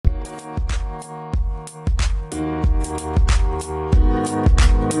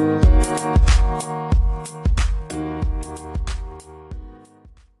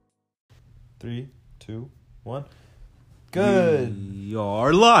Good. We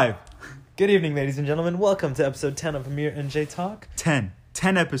are live. Good evening, ladies and gentlemen. Welcome to episode 10 of Amir and Jay Talk. 10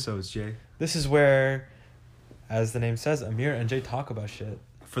 episodes, Jay. This is where, as the name says, Amir and Jay talk about shit.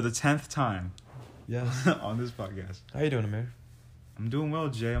 For the 10th time. Yes. On this podcast. How you doing, Amir? I'm doing well,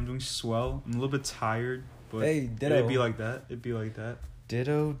 Jay. I'm doing swell. I'm a little bit tired, but Hey, ditto. it'd be like that.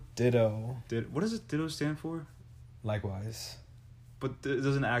 Ditto. What does it ditto stand for? Likewise. But it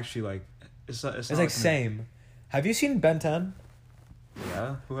doesn't actually like it's not It's like same. Have you seen Ben 10?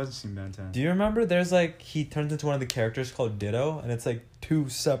 Yeah, who hasn't seen Ben 10? Do you remember there's like, he turns into one of the characters called Ditto, and it's like two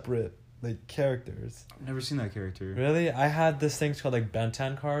separate like characters. I've never seen that character. Really? I had this thing called like Ben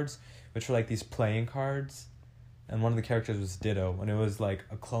 10 cards, which were like these playing cards. And one of the characters was Ditto, and it was like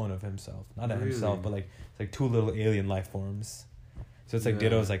a clone of himself. Not Really? himself, but like it's like two little alien life forms. So it's like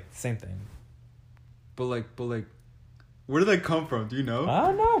Ditto's like the same thing. But like, where did that come from? Do you know? I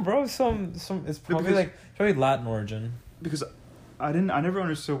don't know, bro. Some it's probably probably Latin origin. Because I never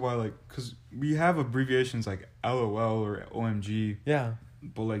understood why, like, because we have abbreviations like LOL or OMG. Yeah.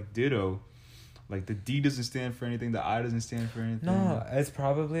 But like Ditto, like the D doesn't stand for anything, the I doesn't stand for anything. No, it's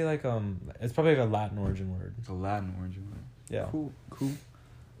probably like a Latin origin word. It's a Latin origin word. Yeah. Cool.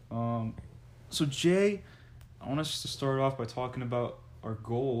 So Jay, I want us to start off by talking about our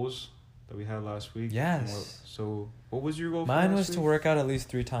goals that we had last week. Yes. So what was your goal? Mine for was last to week? work out at least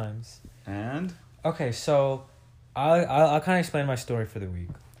 3 times. And Okay, so I'll kind of explain my story for the week.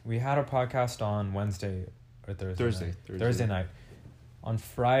 We had our podcast on Wednesday or Thursday. Thursday night. On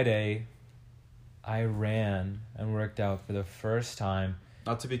Friday, I ran and worked out for the first time.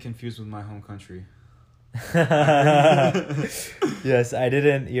 not to be confused with my home country. Yes, I did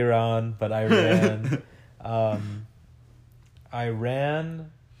in Iran, but I ran. I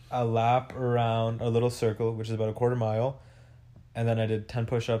ran a lap around a little circle, which is about a quarter mile, and then I did 10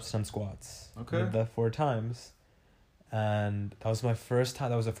 push-ups, 10 squats. Okay. I did that 4 times, and that was my first time.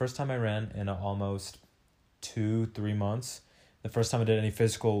 That was the first time I ran in almost 2-3 months. The first time I did any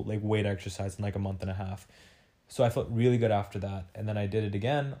physical like weight exercise in like a month and a half. So I felt really good after that, and then I did it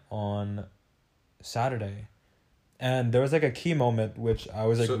again on Saturday, and there was like a key moment which I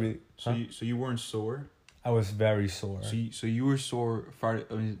was like So you weren't sore. I was very sore. So you were sore Friday.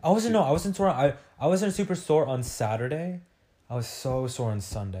 I wasn't sore. I wasn't super sore on Saturday. I was so sore on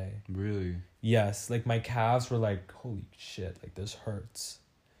Sunday. Really? Yes, like my calves were like, holy shit, like this hurts,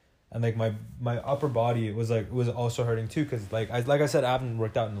 and like my upper body was also hurting too, because like I said, I haven't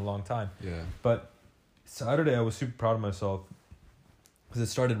worked out in a long time. Yeah. But Saturday I was super proud of myself because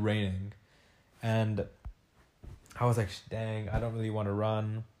it started raining, and I was like, dang, I don't really want to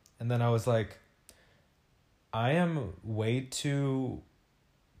run, and then I was like, I am way too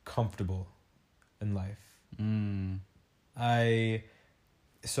comfortable in life.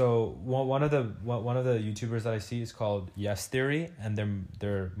 So one of the YouTubers that I see is called Yes Theory, and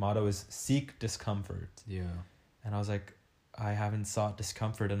their motto is seek discomfort. Yeah. And I was like, I haven't sought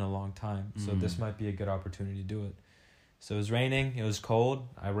discomfort in a long time, so this might be a good opportunity to do it. So it was raining, it was cold,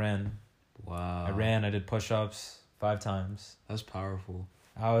 I ran. Wow. I did push-ups 5 times. That's powerful.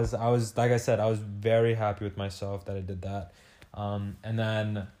 I was like I said, I was very happy with myself that I did that. And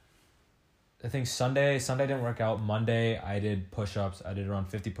then I think Sunday didn't work out. Monday I did push-ups. I did around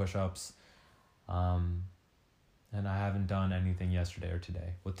 50 push-ups. And I haven't done anything yesterday or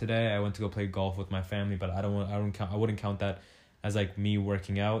today. Well, today I went to go play golf with my family, but I wouldn't count that as like me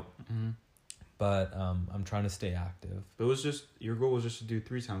working out. Mm-hmm. But I'm trying to stay active. But your goal was just to do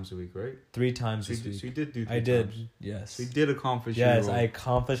 3 times a week, right? 3 times So this week. So you did do 3 I did, times. yes. So you did accomplish your Yes, goal. I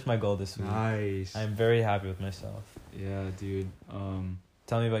accomplished my goal this week. Nice. I'm very happy with myself. Yeah, dude.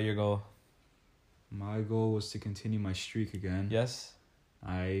 Tell me about your goal. My goal was to continue my streak again. Yes?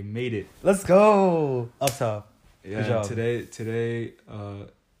 I made it. Let's go! Up top. Yeah, Good job. Today,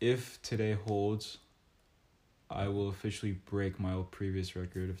 if today holds, I will officially break my previous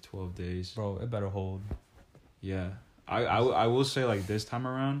record of 12 days. Bro, it better hold. Yeah. I will say, like, this time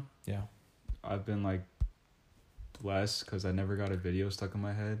around, Yeah. I've been, like, blessed because I never got a video stuck in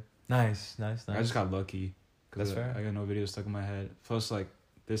my head. Nice. I just got lucky. That's fair. I got no video stuck in my head. Plus, like,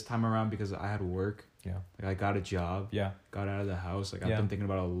 this time around, because I had work. Yeah. Like, I got a job. Yeah. Got out of the house. Like, Yeah. I've been thinking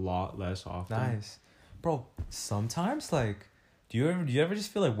about it a lot less often. Nice. Bro, sometimes, like, do you ever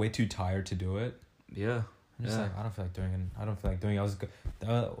just feel, like, way too tired to do it? Yeah. I'm just Yeah. like, I don't feel like doing it.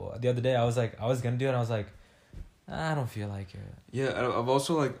 The other day, I was like, I was going to do it, and I was like, I don't feel like it. Yeah, I've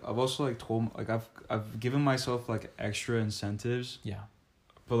also told, like, I've given myself, like, extra incentives. Yeah.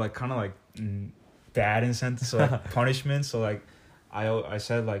 But, like, kind of, like, bad incentives, so, like, punishment. So, like, I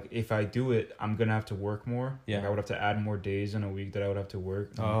said, like, if I do it, I'm going to have to work more. Yeah. Like, I would have to add more days in a week that I would have to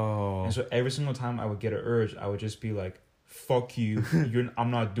work. Oh. And so every single time I would get an urge, I would just be like, fuck you.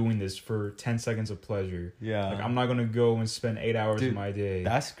 I'm not doing this for 10 seconds of pleasure. Yeah. Like, I'm not gonna go and spend 8 hours of my day.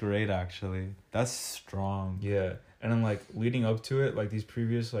 That's great, actually. That's strong. Yeah. And then, like, leading up to it, like, these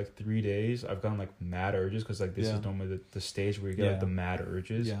previous, like, 3 days, I've gotten, like, mad urges, because, like, this is normally the stage where you get, like, the mad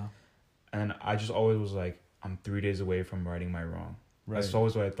urges. Yeah. And I just always was like, I'm 3 days away from righting my wrong. Right. That's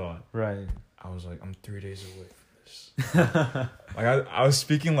always what I thought. Right. I was like, I'm 3 days away from this. Like, I was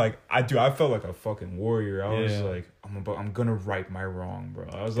speaking like, I felt like a fucking warrior. I was like, I'm gonna right my wrong, bro.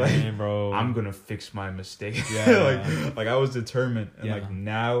 I was like, Damn, bro. I'm gonna fix my mistake. Yeah. like I was determined. And, Yeah. like,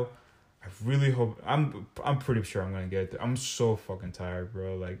 now, I really hope, I'm pretty sure I'm gonna get there. I'm so fucking tired,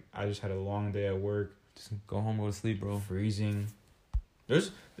 bro. Like, I just had a long day at work. Just go home, go to sleep, bro. Freezing.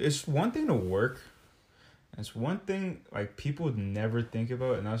 It's one thing to work. It's one thing, like, people would never think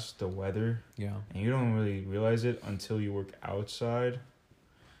about, and that's the weather. Yeah. And you don't really realize it until you work outside.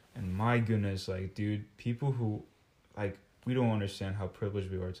 And my goodness, like, dude, people who, like, we don't understand how privileged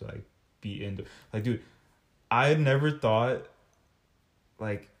we are to, like, be in. Like, dude, I never thought,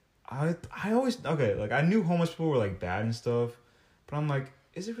 like, I always, okay, like, I knew homeless people were, like, bad and stuff. But I'm like,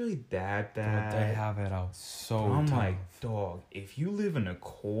 is it really that bad? Bro, they have it out so I'm tough. like, dog, if you live in a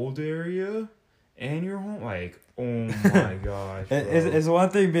cold area and you're home, like, oh my gosh. Bro. It's one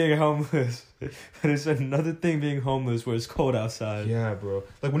thing being homeless, but it's another thing being homeless where it's cold outside. Yeah, bro.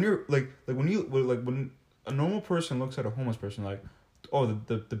 Like, when you're when a normal person looks at a homeless person, like, oh,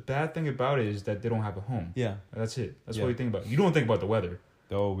 the bad thing about it is that they don't have a home. Yeah. That's it. That's what you think about. You don't think about the weather.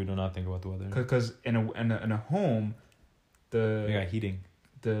 Oh, we do not think about the weather. Because in a home, We got heating.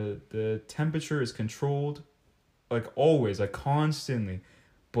 the temperature is controlled, like, always, like, constantly.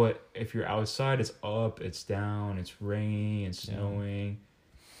 But if you're outside, it's up, it's down, it's raining, it's snowing,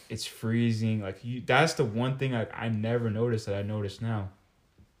 it's freezing. Like, that's the one thing I never noticed that I notice now.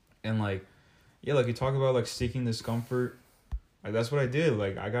 And, like, yeah, like, you talk about, like, seeking discomfort. Like, that's what I did.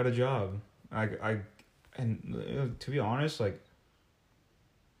 Like, I got a job. And to be honest, like,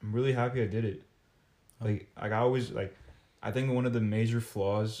 I'm really happy I did it. Like, I always, like, I think one of the major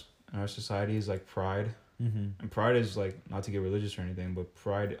flaws in our society is, like, pride. Mm-hmm. And pride is, like, not to get religious or anything, but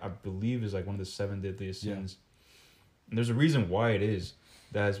pride, I believe, is, like, one of the 7 deadliest sins. And there's a reason why it is.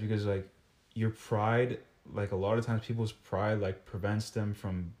 That is because, like, your pride, like, a lot of times people's pride, like, prevents them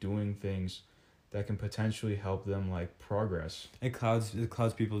from doing things that can potentially help them, like, progress. It clouds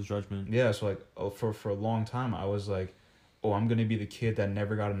people's judgment. Yeah, so, like, for a long time, I was like, oh, I'm gonna be the kid that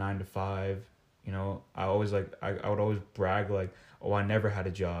never got a 9 to 5. You know, I always, like, I would always brag, like, oh, I never had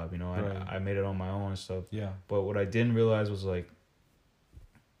a job, you know, Right. I made it on my own and stuff. Yeah. But what I didn't realize was, like,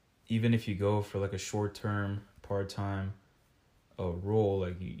 even if you go for, like, a short-term, part-time role,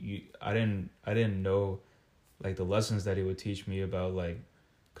 like, I didn't know, like, the lessons that he would teach me about, like,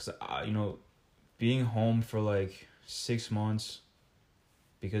 because, you know, being home for, like, 6 months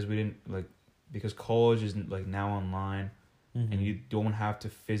because because college is, like, now online. Mm-hmm. And you don't have to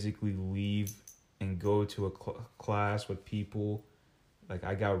physically leave and go to a class with people. Like,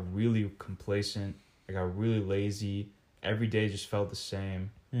 I got really complacent. I got really lazy. Every day just felt the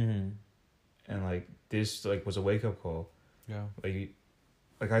same. Mm-hmm. And, like, this, like, was a wake-up call. Yeah.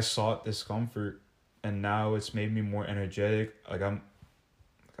 Like, I sought discomfort, and now it's made me more energetic. Like,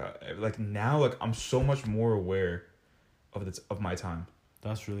 now, like, I'm so much more aware of my time.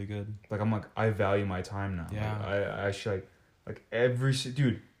 That's really good. Like, I'm like, I value my time now. Yeah. Like, I actually, like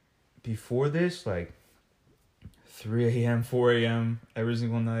dude, before this, like, 3 a.m., 4 a.m. every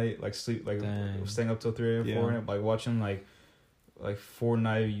single night, like, sleep, like, Dang. staying up till 3 a.m., 4 a.m., like, watching, like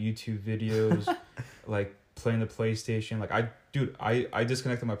Fortnite YouTube videos, like, playing the PlayStation. Like, I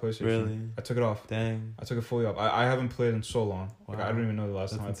disconnected my PlayStation. Really? I took it off. Dang. I took it fully off. I haven't played in so long. Wow. Like, I don't even know the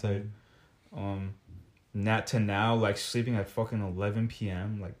last time I played. Now, like, sleeping at fucking 11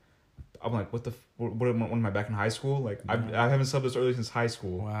 p.m., like, I'm like, what am I back in high school? Like, I haven't slept this early since high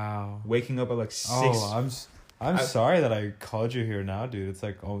school. Wow. Waking up at, like, 6. Oh, I'm sorry that I called you here now, dude. It's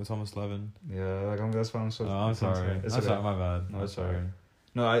like, it's almost 11. Yeah, like, that's why I'm so... Oh, I'm sorry. It's That's okay. not my bad. No, it's sorry.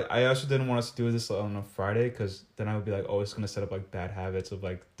 No, I also didn't want us to do this on a Friday, because then I would be like, oh, it's going to set up, like, bad habits of,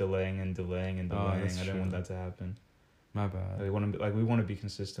 like, delaying. I didn't want that to happen. My bad. Like, we want to be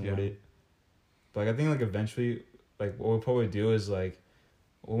consistent with it. But, like, I think, like, eventually, like, what we'll probably do is, like,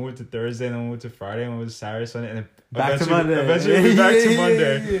 when we went to Thursday, and then we went to Friday, and we went to Saturday, Sunday, and then Back to Monday. Eventually we're back to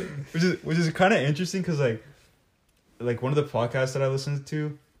Monday. Yeah. Which is kind of interesting, because, like, one of the podcasts that I listened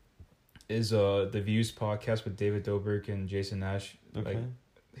to is the Views podcast with David Dobrik and Jason Nash. Okay.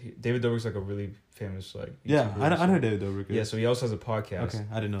 Like, David Dobrik's, like, a really famous, like, Yeah, YouTuber, I know David Dobrik. Yeah, so he also has a podcast. Okay,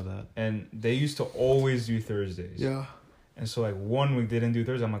 I didn't know that. And they used to always do Thursdays. Yeah. And so like 1 week they didn't do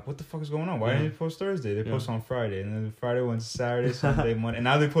Thursday. I'm like, what the fuck is going on? Why didn't they post Thursday? They post on Friday, and then Friday went Saturday, Sunday, Monday, and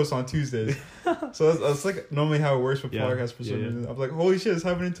now they post on Tuesdays. So that's like normally how it works with podcasts for some reason. I'm like, holy shit, it's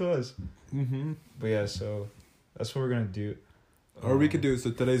happening to us. Mm-hmm. But yeah, so that's what we're gonna do. Or we could do,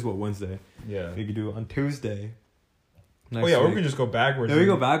 so today's what, Wednesday? Yeah. We could do it on Tuesday. Or we can just go backwards. Yeah, we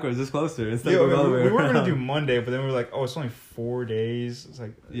go backwards. It's closer. Instead of going all the way we were around. gonna do Monday, but then we were like, oh, it's only 4 days. It's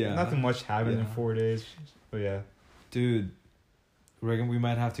like nothing much happened in 4 days. But yeah, dude, we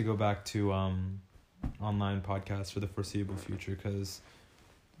might have to go back to online podcasts for the foreseeable future, because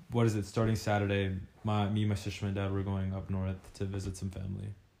what is it? Starting Saturday, me, my sister, and dad were going up north to visit some family.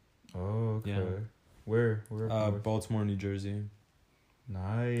 Oh, okay. Yeah. Where? Baltimore, New Jersey.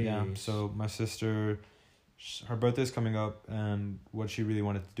 Nice. Yeah. So my sister, her birthday's coming up, and what she really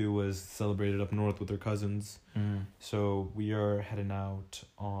wanted to do was celebrate it up north with her cousins. Mm. So we are heading out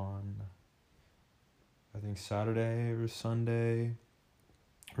on, I think, Saturday or Sunday.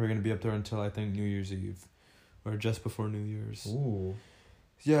 We're gonna be up there until I think New Year's Eve, or just before New Year's. Ooh.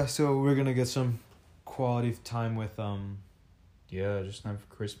 Yeah. So we're gonna get some quality time with Yeah, just time for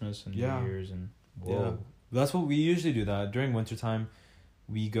Christmas and New Year's and. Whoa. Yeah. That's what we usually do. That during wintertime,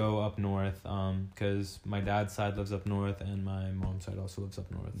 we go up north. Because my dad's side lives up north, and my mom's side also lives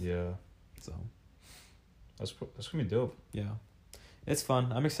up north. Yeah. So. That's gonna be dope. Yeah, it's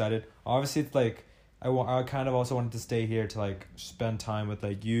fun. I'm excited. Obviously, it's like I kind of also wanted to stay here to like spend time with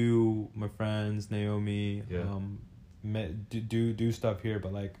like you, my friends, Naomi. Yeah. Do stuff here,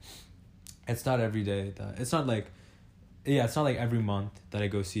 but like, it's not every day. It's not like every month that I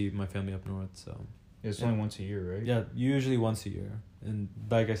go see my family up north. So. It's only once a year, right? Yeah, usually once a year, and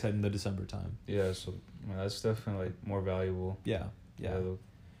like I said, in the December time. Yeah, so that's definitely like more valuable. Yeah. Yeah.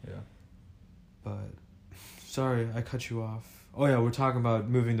 But sorry, I cut you off. Oh yeah, we're talking about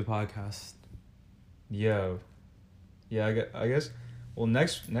moving the podcast. Yeah, I guess. Well,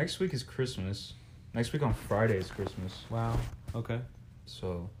 next week is Christmas. Next week on Friday is Christmas. Wow. Okay.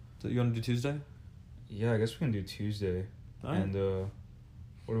 So you want to do Tuesday? Yeah, I guess we can do Tuesday. All right. And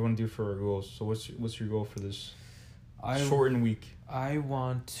what do we want to do for our goals? So what's your goal for this shortened week? I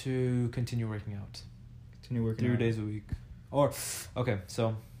want to continue working out. Continue working 3 days a week. Or, okay,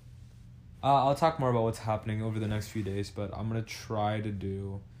 so I'll talk more about what's happening over the next few days, but I'm going to try to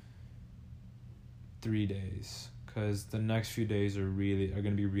do 3 days, because the next few days are going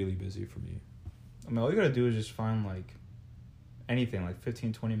to be really busy for me. I mean, all you got to do is just find like anything, like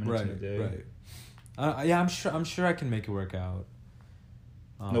 15, 20 minutes in a day. Right. Yeah, I'm sure I can make it work out.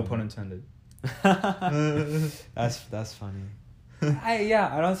 No pun intended. That's funny.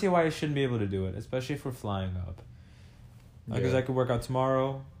 I don't see why I shouldn't be able to do it, especially if we're flying up. Because I could work out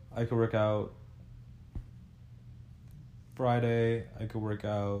tomorrow. I could work out Friday. I could work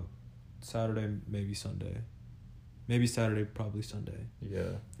out Saturday, maybe Sunday. Maybe Saturday, probably Sunday.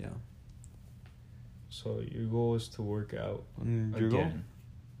 Yeah. Yeah. So your goal is to work out your again.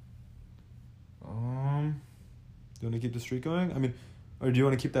 Do you want to keep the streak going? I mean, or do you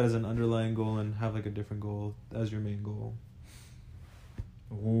want to keep that as an underlying goal and have like a different goal as your main goal?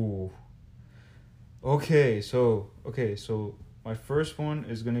 Ooh. Okay, so my first one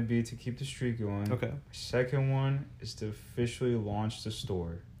is gonna be to keep the streak going. Okay. My second one is to officially launch the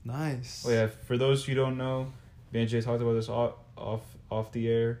store. Nice. Oh yeah, for those who don't know, BJ talked about this off the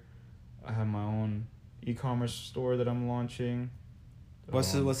air. I have my own e-commerce store that I'm launching.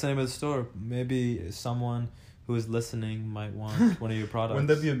 What's the name of the store? Maybe someone who is listening might want one of your products. Wouldn't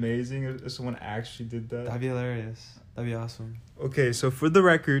that be amazing if someone actually did that? That'd be hilarious. That'd be awesome. Okay, so for the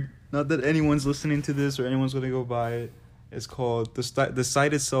record, not that anyone's listening to this or anyone's gonna go buy it. It's called the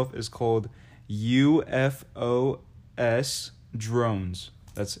site itself is called UFOS Drones.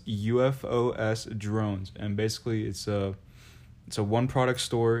 That's UFOS Drones, and basically it's a one product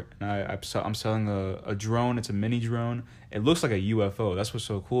store, and I'm selling a drone. It's a mini drone. It looks like a UFO. That's what's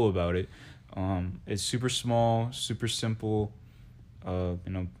so cool about it. It's super small, super simple,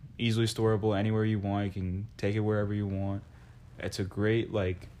 easily storable anywhere you want. You can take it wherever you want. It's a great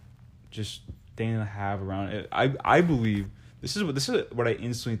just thing to have around it. I believe this is what I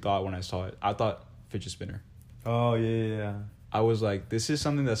instantly thought when I saw it. I thought fidget spinner. Oh yeah. I was like, this is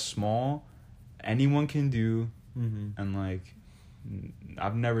something that's small, anyone can do, and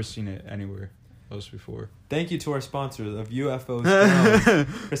I've never seen it anywhere else before. Thank you to our sponsors of UFOs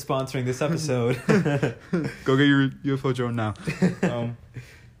for sponsoring this episode. Go get your UFO drone now.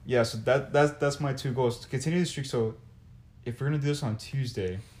 Yeah, so that's my 2 goals, to continue the streak. So if we're gonna do this on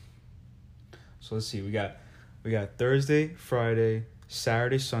Tuesday, so let's see, we got Thursday, Friday,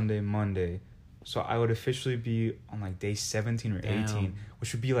 Saturday, Sunday, Monday. So I would officially be on like day 17 or 18, Damn.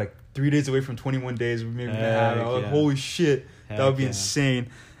 which would be like 3 days away from 21 days. Would make me Heck mad. I was like, yeah. holy shit, that would be Heck yeah. insane.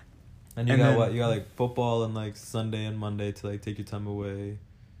 And you And got then- what? You got like football and like Sunday and Monday to like take your time away.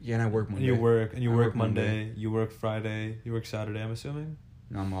 Yeah, and I work Monday. And you I work work Monday. Monday. You work Friday. You work Saturday. I'm assuming.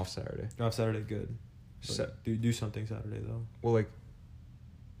 No, I'm off Saturday. You're off Saturday. Good. But Sa- do something Saturday though. Well, like,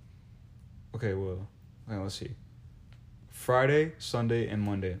 okay, let's see. Friday, Sunday, and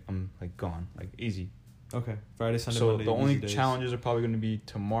Monday, I'm like gone, like easy. Okay. Friday, Sunday, So Monday. the only easy days. challenges are probably going to be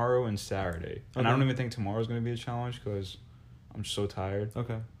tomorrow and Saturday, and I Okay. don't even think tomorrow's going to be a challenge because I'm so tired.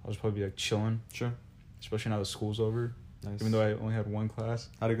 Okay. I'll just probably be like chilling, Sure. especially now that school's over. Nice. Even though I only had one class.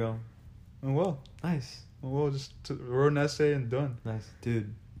 How'd it go? Oh well, Nice. just wrote an essay and done. Nice,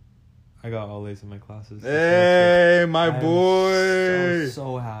 dude. I got all A's in my classes. Hey, my I am boy!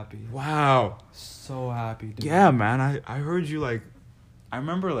 So happy. Wow. So happy, dude. Yeah, man. I heard you like. I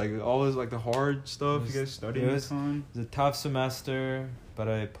remember like all this like the hard stuff you guys studied it this time. was a tough semester, but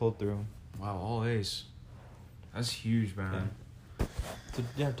I pulled through. Wow, all A's. That's huge, man. So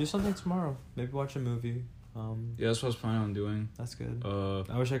yeah, do something tomorrow. Maybe watch a movie. Yeah, that's what I was planning on doing. That's good. Uh,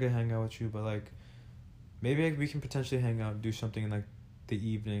 I wish I could hang out with you, but like, maybe we can potentially hang out, and do something in like the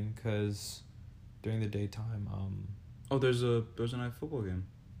evening, cause during the daytime, oh, there's a night football game.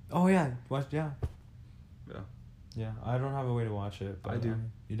 Oh yeah, watch yeah. Yeah. Yeah, I don't have a way to watch it. But, I do.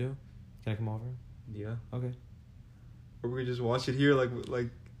 You do? Can I come over? Yeah. Okay. Or we could just watch it here, like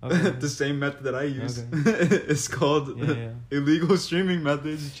Okay. the same method that I use. Okay. It's called Yeah. illegal streaming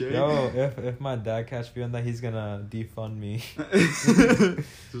methods, Jay. Yo, if my dad catch me on that, he's gonna defund me.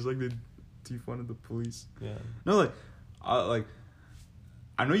 Just like the defunded the police. Yeah. No,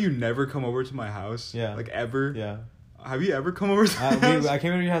 I know you never come over to my house. Yeah. Like ever. Yeah. Have you ever come over to my house? I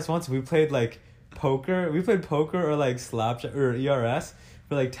came over to your house once. We played like poker. We played poker or like Slapshot or ERS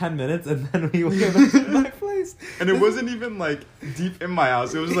for like 10 minutes, and then we went back to my place. And it wasn't even like deep in my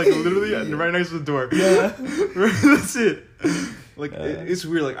house. It was like literally right next to the door. Yeah. That's it. Like Yeah. it's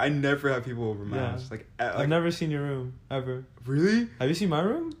weird. Like I never have people over my Yeah. house. Like I've never seen your room ever. Really? Have you seen my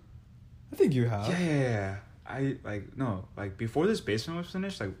room? I think you have. Yeah. I like before this basement was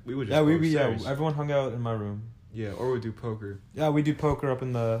finished. Like we would just Yeah, go we upstairs. everyone hung out in my room. Yeah, or we'd do poker. Yeah, we do poker up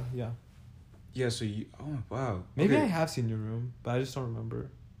in the Yeah. So you. Oh wow. Maybe Okay. I have seen your room, but I just don't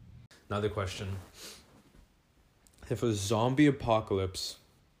remember. Another question. If a zombie apocalypse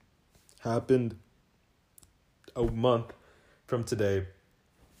happened a month from today,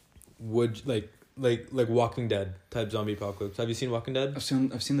 would like Walking Dead type zombie apocalypse? Have you seen Walking Dead? I've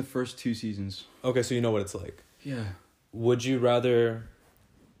seen the first 2 seasons. Okay, so you know what it's like. Yeah. Would you rather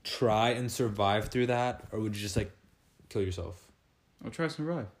try and survive through that, or would you just like kill yourself? I'll try to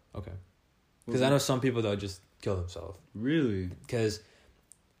survive. Okay. Because I know some people that would just kill themselves. Really? Because,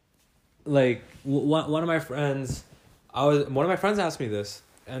 like, one of my friends, one of my friends asked me this,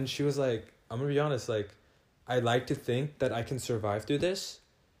 and she was like, "I'm gonna be honest, like, I like to think that I can survive through this,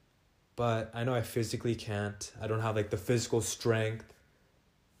 but I know I physically can't. I don't have like the physical strength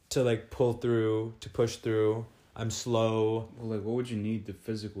to like pull through, to push through. I'm slow, Well, like, what would you need the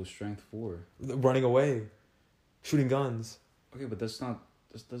physical strength for? running away, shooting guns. Okay, but this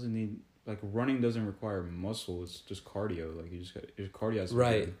doesn't need, like, running doesn't require muscle. It's just cardio. Like, your cardio has to be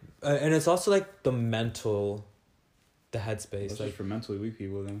Right, good. and it's also like the mental, the headspace, That's like just for mentally weak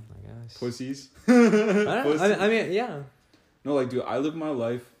people, then. I guess. Pussies. I don't know. I mean, yeah. No, like, dude, I live my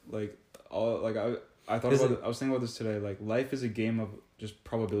life, like, all, like, I thought Is about it- it, I was thinking about this today. Like, life is a game of just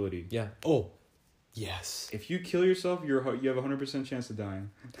probability. Yeah. Oh, yes. If you kill yourself, you have a 100% chance of dying.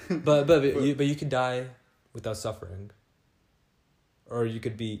 But you could die without suffering, or you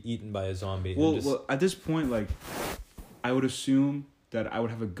could be eaten by a zombie. and just- Well, at this point, like, I would assume that I would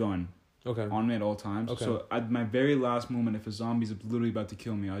have a gun okay. on me at all times. Okay. So at my very last moment, if a zombie's literally about to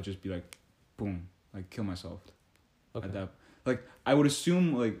kill me, I'd just be like, boom, like kill myself. Okay. At that, like, I would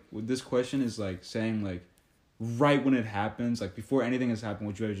assume, like, with this question is like saying, like, right when it happens, like before anything has happened,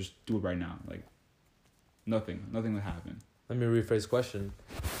 would you rather just do it right now? Like, nothing would happen. Let me rephrase the question.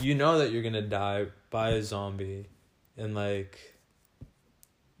 You know that you're gonna die by a zombie in like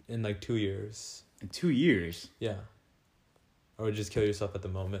 2 years. In 2 years? Yeah. Or would you just kill yourself at the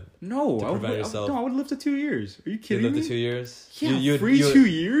moment? No, To prevent yourself. I would live to 2 years. Are you You kidding live me? to 2 years. Yeah, you, 2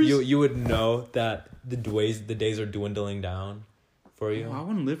 years. You would know that the days are dwindling down for you. Oh, I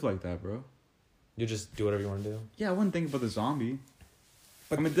wouldn't live like that, bro. You just do whatever you want to do. Yeah, I wouldn't think about the zombie.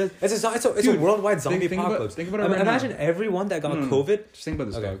 But I mean, it's a Dude, worldwide zombie think about- apocalypse. think about it right Imagine now. everyone that got No. COVID. Just think about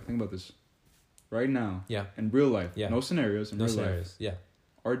this, Okay. dog. Think about this. Right now, Yeah. in real life, Yeah. no scenarios, in No real life, scenarios. Yeah.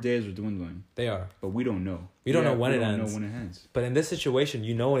 our days are dwindling, They are. but we don't know. We don't know when we it don't ends. know when it ends. But in this situation,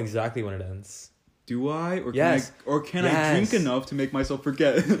 you know exactly when it ends. Do I? Or Yes. can I drink enough to make myself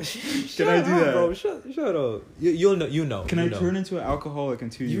forget? Can I do that? Bro, shut up. You'll know. You know. Can you I know. turn into an alcoholic in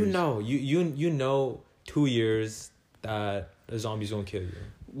 2 years? You know. You know 2 years that a zombie's gonna kill you.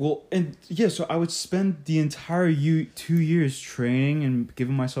 Well, and yeah, so I would spend the entire 2 years training and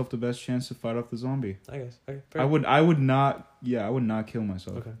giving myself the best chance to fight off the zombie. I guess. Okay. I would not kill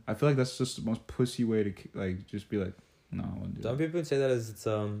myself. Okay. I feel like that's just the most pussy way to just be like, no, I wouldn't do Some that. people would say that as it's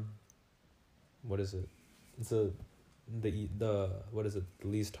what is it? It's the what is it? The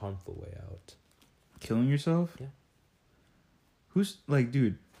least harmful way out. Killing yourself? Yeah. Who's like,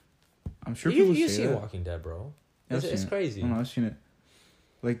 dude? I'm sure you people say seen that. Walking Dead, bro. Yeah, I've It's seen it. crazy. I don't know, I've seen it.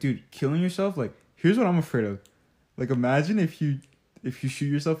 Like, dude, killing yourself. Like, here's what I'm afraid of. Like, imagine if you shoot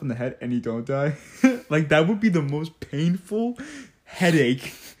yourself in the head and you don't die. Like, that would be the most painful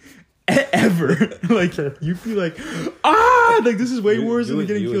headache ever. Like, you'd be like, like this is way worse than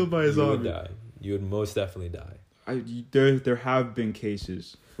getting killed by a zombie. You would die. You would most definitely die. There have been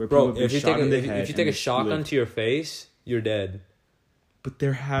cases where Bro, people have been shot in the head. if you take a shotgun to your face, you're dead. But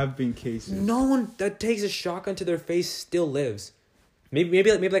there have been cases. No one that takes a shotgun to their face still lives. Maybe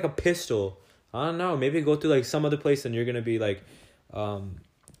like a pistol. I don't know. Maybe go to like some other place and you're gonna be like,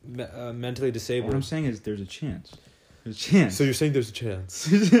 mentally disabled. What I'm saying is there's a chance. There's a chance. So you're saying there's a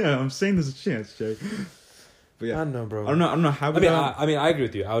chance? Yeah, I'm saying there's a chance, Jay. But yeah, I don't know, bro. I don't know how. I mean, I agree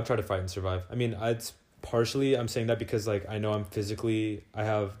with you. I would try to fight and survive. I mean, it's partially I'm saying that because like I know I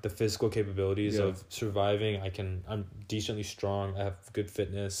have the physical capabilities of surviving. I'm decently strong. I have good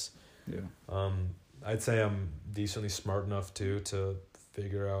fitness. Yeah. I'd say I'm decently smart enough to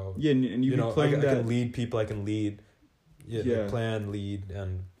figure out. Yeah, and you be playing I that. can lead people. I can lead. Yeah. Plan, lead,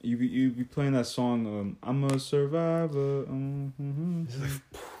 and you be playing that song. I'm a survivor.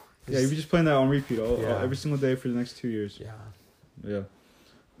 Yeah, you be just playing that on repeat every single day for the next 2 years. Yeah. Yeah.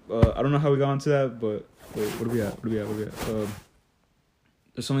 I don't know how we got into that, but wait, what are we at?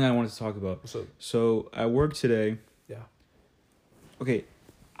 There's something I wanted to talk about. So at work today. Yeah. Okay,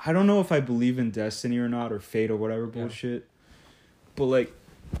 I don't know if I believe in destiny or not, or fate or whatever bullshit. But like,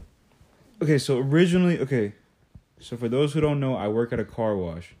 okay, so for those who don't know, I work at a car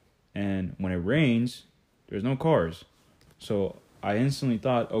wash, and when it rains, there's no cars. So I instantly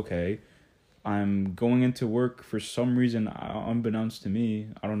thought, okay, I'm going into work for some reason, unbeknownst to me.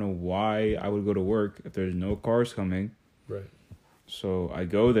 I don't know why I would go to work if there's no cars coming. Right. So I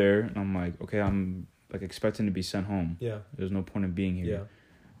go there, and I'm like, okay, I'm like expecting to be sent home. Yeah. There's no point in being here. Yeah.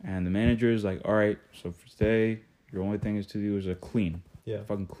 And the manager is like, all right, so for today, your only thing is to do is clean. Yeah.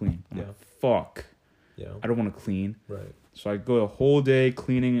 Fucking clean. I'm Yeah. like, fuck. Yeah. I don't want to clean. Right. So I go a whole day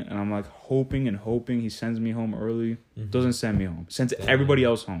cleaning, and I'm like hoping he sends me home early. Mm-hmm. Doesn't send me home. Sends everybody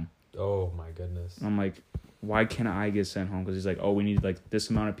else home. Oh my goodness. And I'm like, why can't I get sent home? Because he's like, oh, we need like this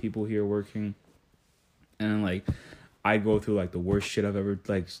amount of people here working. And then like, I go through like the worst shit I've ever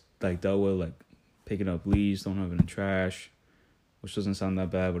like dealt with, like picking up leaves, throwing them in the trash, which doesn't sound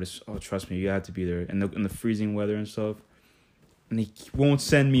that bad, but it's trust me, you have to be there in the freezing weather and stuff. And he won't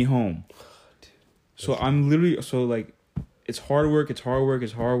send me home. So I'm literally like, it's hard work.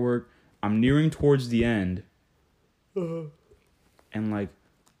 I'm nearing towards the end. And like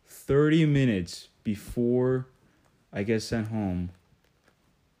 30 minutes before I get sent home,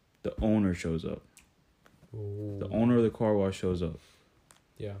 the owner shows up. Ooh. The owner of the car wash shows up.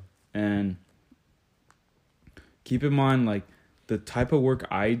 Yeah. And keep in mind, like, the type of work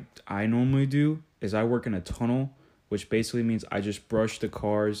I normally do is I work in a tunnel, which basically means I just brush the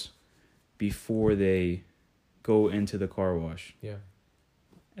cars before they go into the car wash. Yeah.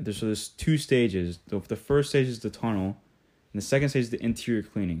 And there's 2 stages. The first stage is the tunnel, and the second stage is the interior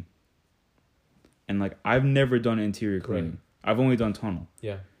cleaning. And like, I've never done interior cleaning. Right. I've only done tunnel.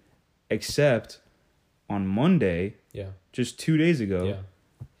 Yeah. Except on Monday, just 2 days ago,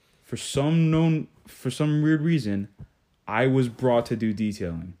 for some weird reason, I was brought to do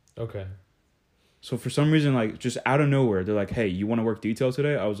detailing. Okay. So for some reason, like, just out of nowhere, they're like, "Hey, you want to work detail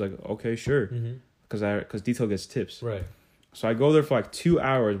today?" I was like, "Okay, sure," because detail gets tips. Right. So I go there for like 2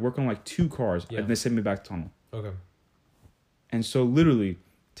 hours, work on like 2 cars, and they send me back to tunnel. Okay. And so literally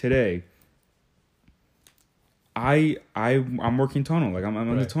today, I'm working tunnel, like I'm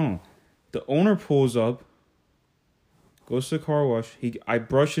in the tunnel. The owner pulls up, goes to the car wash. I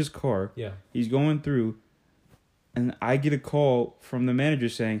brush his car. Yeah. He's going through, and I get a call from the manager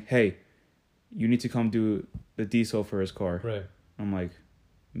saying, "Hey, you need to come do the detail for his car." Right. I'm like,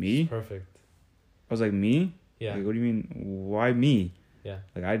 me? Perfect. I was like, me? Yeah. Like, what do you mean? Why me? Yeah.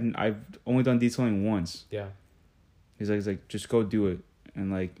 Like, I've only done detailing once. Yeah. He's like, just go do it.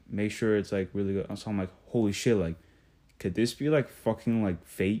 and like make sure it's like really good. So I'm like, holy shit, like, could this be like fucking like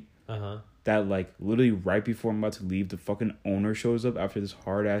fate? That like literally right before I'm about to leave, the fucking owner shows up after this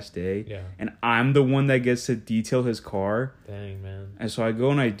hard ass day. Yeah. And I'm the one that gets to detail his car. Dang, man. And so I go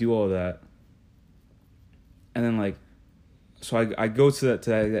and I do all that. And then like, so I go to that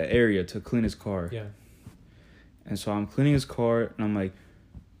area to clean his car. Yeah. And so I'm cleaning his car and I'm like,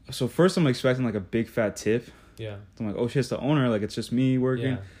 so first I'm expecting like a big fat tip. Yeah. I'm like, oh shit, it's the owner. Like it's just me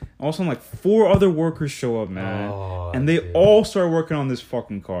working. Yeah. Also, I'm like 4 other workers show up, man. Oh, and they dude. all start working on this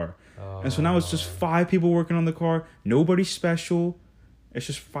fucking car. Oh. And so now it's just 5 people working on the car. Nobody special. It's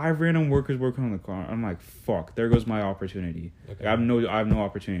just 5 random workers working on the car. I'm like, fuck, there goes my opportunity. Okay. Like, I have no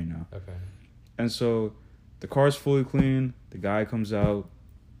opportunity now. Okay. And so the car's fully clean. The guy comes out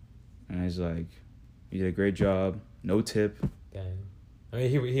and he's like, you did a great job. No tip. Dang. I mean,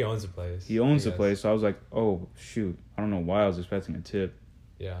 he owns the place. He owns the place. So I was like, oh, shoot. I don't know why I was expecting a tip.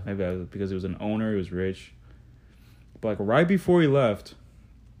 Yeah. Maybe because it was an owner. He was rich. But like right before he left,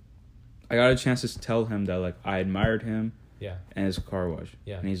 I got a chance to tell him that like I admired him. Yeah. And his car wash.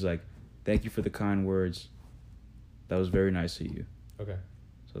 Yeah. And he's like, thank you for the kind words. That was very nice of you. Okay.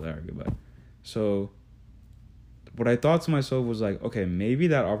 So there, goodbye. So what I thought to myself was like, okay, maybe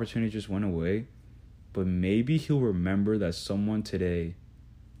that opportunity just went away, but maybe he'll remember that someone today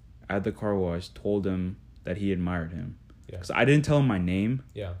at the car wash told him that he admired him. Yeah. Because I didn't tell him my name.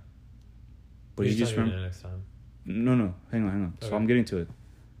 Yeah. But he just remember next time. No, hang on. Okay. So I'm getting to it.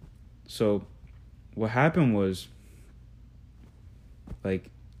 So what happened was, like,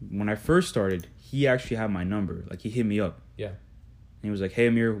 when I first started, he actually had my number. Like, he hit me up. Yeah. And he was like, hey,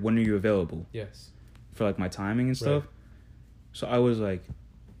 Amir, when are you available? Yes. For, like, my timing and stuff. Right. So I was like,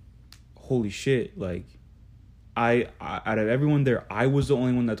 holy shit. Like, I out of everyone there, I was the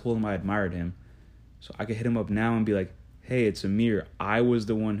only one that told him I admired him. So I could hit him up now and be like, hey, it's Amir. I was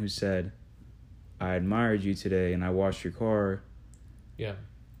the one who said, I admired you today and I washed your car. Yeah.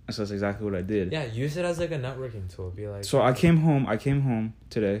 So that's exactly what I did. Yeah, use it as like a networking tool. Be like. So I came home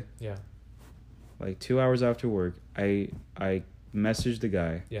today. Yeah. Like 2 hours after work. I messaged the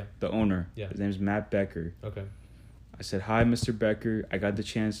guy. Yeah. The owner. Yeah. His name's Matt Becker. Okay. I said, hi, Mr. Becker. I got the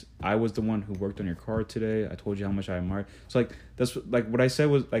chance. I was the one who worked on your car today. I told you how much I admired. So like that's like what I said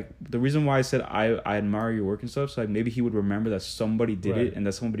was like the reason why I said I admire your work and stuff. So like maybe he would remember that somebody did Right. it and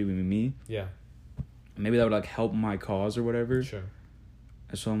that somebody would be me. Yeah. Maybe that would like help my cause or whatever. Sure.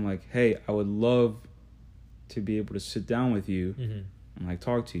 And so I'm like, hey, I would love to be able to sit down with you and like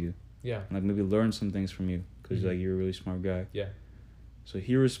talk to you. Yeah. And like maybe learn some things from you because like you're a really smart guy. Yeah. So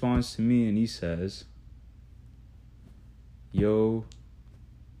he responds to me and he says, yo,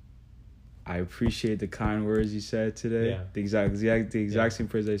 I appreciate the kind words you said today. Yeah. The exact same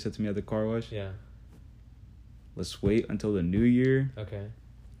phrase that he said to me at the car wash. Yeah. Let's wait until the new year. Okay.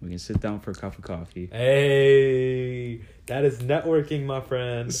 We can sit down for a cup of coffee. Hey, that is networking, my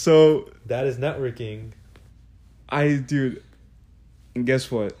friend. So That is networking. dude, and guess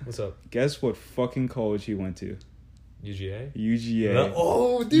what? What's up? Guess what fucking college he went to? UGA? UGA.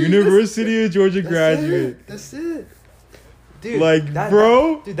 Oh, dude. University of Georgia graduate. That's it. Dude. Like,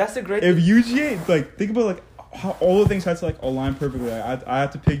 bro. Dude, that's a great If thing. UGA, like, think about like how all the things had to like align perfectly. Like, I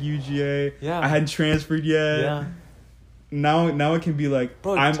had to pick UGA. Yeah. I hadn't transferred yet. Yeah. Now it can be like,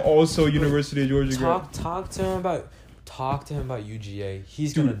 Bro, I'm also University of Georgia grad. Talk to him about UGA.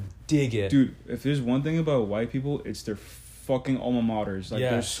 He's Dude. gonna dig it. Dude, if there's one thing about white people, it's their fucking alma maters. Like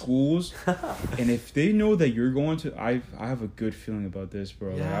their Yes. schools. And if they know that you're going to, I have a good feeling about this,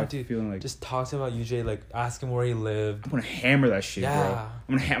 bro. Yeah, like, I have dude. a feeling like Just talk to him about UGA. Like, ask him where he lived. I'm gonna hammer that shit, bro. Yeah.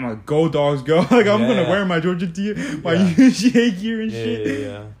 I'm gonna go dogs go. Like I'm gonna Yeah. wear my Georgia gear, my Yeah. UGA gear and Yeah, shit.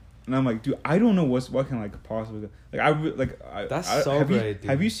 yeah. And I'm like, dude, I don't know what can like possibly That's I, so have great, you, dude.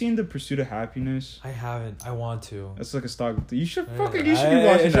 Have you seen The Pursuit of Happiness? I haven't. I want to. That's like a stock. You should I be should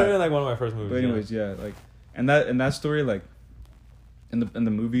watching be that. like one of my first movies. But anyways, yeah, like, and that story, like, in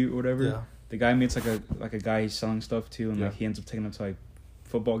the movie or whatever, Yeah. the guy meets like a guy he's selling stuff to, and Yeah. like he ends up taking him to like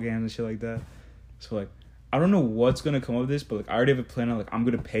football games and shit like that. So like, I don't know what's gonna come of this, but like I already have a plan on like I'm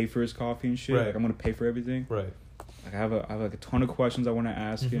gonna pay for his coffee and shit. Right. Like I'm gonna pay for everything. Right. Like I have like a ton of questions I want to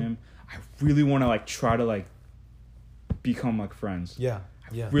ask Mhm. him. I really want to like try to like become like friends. Yeah.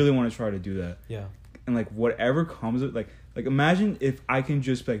 Yeah. Really want to try to do that. Yeah. And like whatever comes of like imagine if I can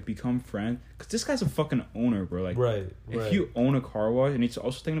just like become friends, because this guy's a fucking owner, bro. Like Right. if you own a car wash, and he's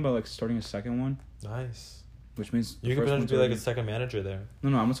also thinking about like starting a second one, Nice. which means You can potentially be like a second manager there. no,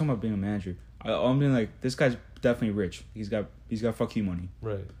 I'm not talking about being a manager. I'm being like, this guy's definitely rich. He's got fuck you money.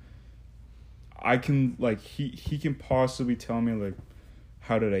 Right. I can like he can possibly tell me like,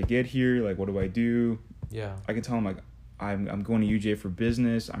 how did I get here? Like what do I do? Yeah. I can tell him like, I'm going to UGA for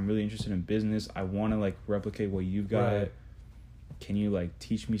business. I'm really interested in business. I want to like replicate what you've got. Right. Can you like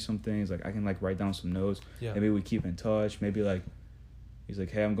teach me some things? Like I can like write down some notes. Yeah. Maybe we keep in touch. Maybe like he's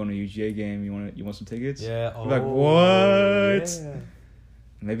like, hey, I'm going to UGA game. You want some tickets? Yeah. I'm like, what? Yeah.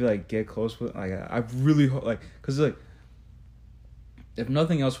 Maybe like get close with like I really like because like if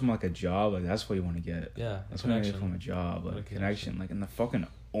nothing else from like a job, like that's what you want to get. Yeah. That's what you get from a job, like What a connection. Like and the fucking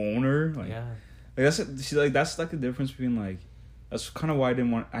owner, like. Yeah. Like that's like the difference between like that's kind of why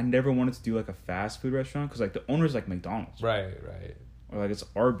I never wanted to do like a fast food restaurant because like the owner's like McDonald's, Right. or like it's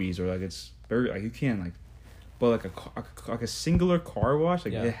Arby's, or like it's very like you can't like, but like a singular car wash,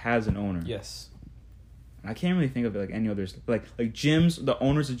 like it has an owner. Yes. And I can't really think of it like any others, like gyms. The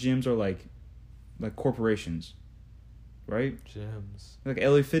owners of gyms are like corporations, right? Gyms. Like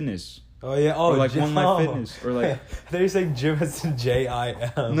LA Fitness. Oh yeah. Oh, or like Jim. One Life Fitness, or like. They're saying gym as in JIM.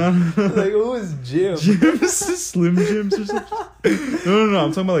 No. Like who is Jim? Gyms, Slim Gyms or something. No.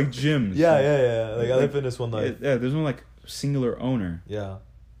 I'm talking about like gyms. Yeah. Like LA Fitness, One Life. Yeah, there's no like singular owner. Yeah.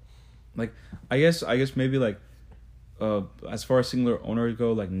 Like I guess maybe like, as far as singular owner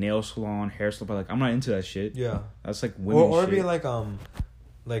go, like nail salon, hair salon, but like I'm not into that shit. Yeah. That's like women Or shit. be like a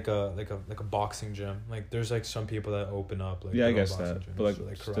boxing gym. Like there's like some people that open up like I guess boxing that, gyms, but like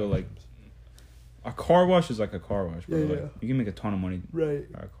or, still karate like. gyms. A car wash is like a car wash, bro. Yeah, like yeah. you can make a ton of money. Right.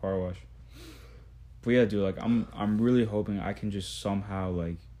 At a car wash. But yeah, dude, like I'm really hoping I can just somehow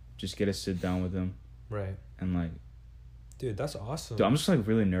like just get to sit down with him. Right. And like. Dude, that's awesome. Dude, I'm just like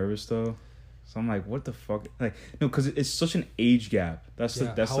really nervous though. So I'm like, what the fuck? Like, no, because it's such an age gap. That's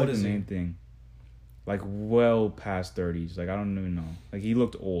Yeah, that's how like old the is main he? thing. Like well past 30s. Like I don't even know. Like he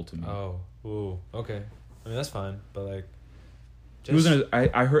looked old to me. Oh, ooh, okay. I mean that's fine, but like. He was in his,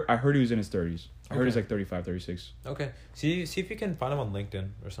 I heard he was in his 30s. I heard he's Okay. like 35, 36. Okay. See if you can find him on LinkedIn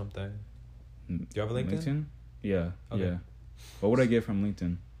or something. Do you have a LinkedIn? Yeah. Okay. Yeah. What would I get from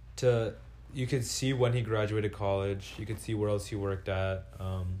LinkedIn? You could see when he graduated college. You could see where else he worked at.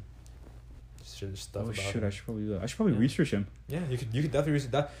 Stuff about Shit, him. I should probably do that. I should probably Yeah. research him. Yeah, you could definitely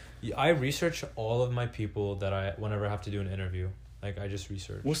research that. I research all of my people that whenever I have to do an interview. Like I just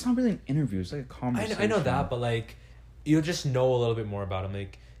research. Well, it's not really an interview. It's like a conversation. I know that, but like, you'll just know a little bit more about him.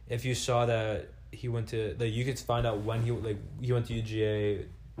 Like, if you saw that he went to, like, you could find out when he went to UGA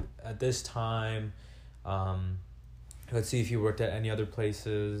at this time. Let's see if he worked at any other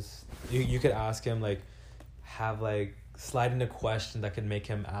places. You could ask him, like, have like slide in a question that could make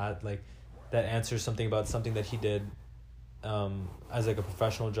him add like that answers something about something that he did, as like a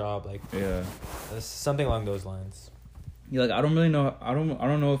professional job, like something along those lines. Yeah, like I don't really know. I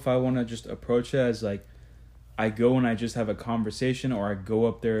don't know if I want to just approach it as like I go and I just have a conversation, or I go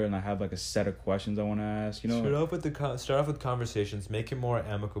up there and I have like a set of questions I want to ask. You know, Start off with conversations. Make it more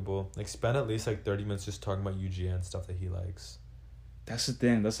amicable. Like spend at least like 30 minutes just talking about UGA and stuff that he likes. That's the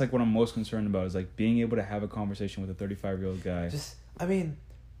thing. That's like what I'm most concerned about is like being able to have a conversation with a 35-year-old guy.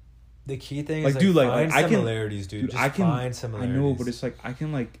 The key thing like, is dude, find I can, similarities, dude. Just find similarities. I know, but it's like I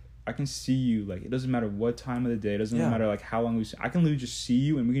can see you. Like it doesn't matter what time of the day. It doesn't matter like how long I can literally just see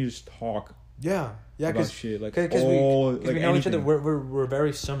you and we can just talk. Yeah, about shit like because we know each other. anything. We're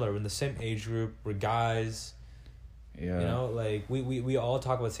very similar. We're in the same age group. We're guys. Yeah. You know, like we all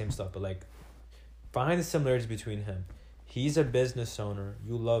talk about the same stuff, but like find the similarities between him. He's a business owner.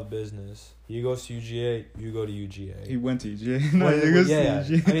 You love business. He goes to UGA. You go to UGA. He went to UGA. No, he goes to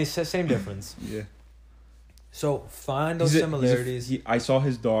UGA. I mean, same difference. Yeah. So find those similarities. I saw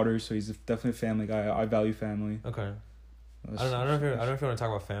his daughter, so he's definitely a family guy. I value family. Okay. I don't know if you want to talk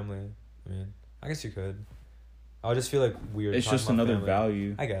about family. I mean, I guess you could. I would just feel like weird. It's just another family.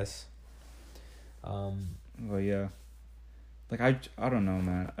 value. I guess. Well, yeah. Like I don't know,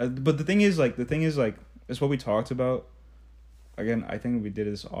 man. But the thing is, it's what we talked about. Again, I think we did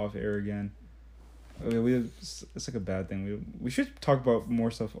this off air again. It's like a bad thing. We should talk about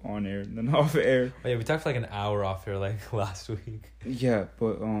more stuff on air than off air. Oh, yeah, we talked for like an hour off air like last week. Yeah,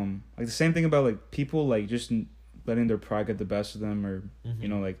 but like the same thing about like people like just letting their pride get the best of them, or you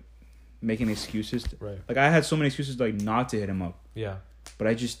know, like making excuses. Right. Like I had so many excuses like not to hit him up. Yeah. But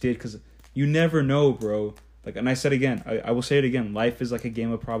I just did because you never know, bro. Like, and I said again, I will say it again. Life is like a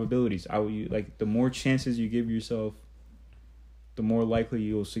game of probabilities. Like the more chances you give yourself, the more likely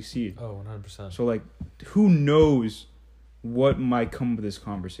you will succeed. Oh, 100%. So like, who knows what might come of this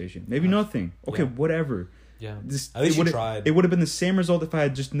conversation? Maybe nothing. Okay, whatever. Yeah. At least you tried. It would have been the same result if I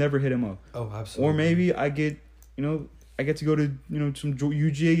had just never hit him up. Oh, absolutely. Or maybe I get to go to some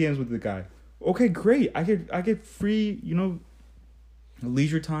UGA games with the guy. Okay, great. I get free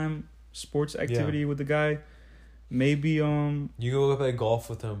leisure time sports activity with the guy. Maybe you go play golf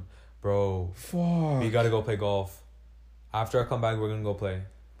with him, bro. Fuck. You gotta go play golf. After I come back, we're gonna go play.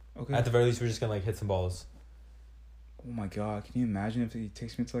 Okay. At the very least, we're just gonna like hit some balls. Oh my god! Can you imagine if he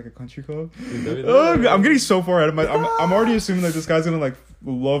takes me to like a country club? Dude, I'm getting so far ahead of my. I'm already assuming like this guy's gonna like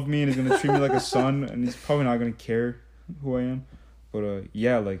love me and he's gonna treat me like a son, and he's probably not gonna care who I am. But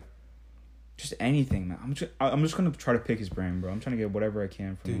yeah, like just anything, man. I'm just gonna try to pick his brain, bro. I'm trying to get whatever I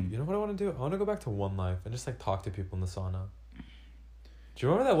can from him. Dude, you know what I want to do? I want to go back to One Life and just like talk to people in the sauna. Do you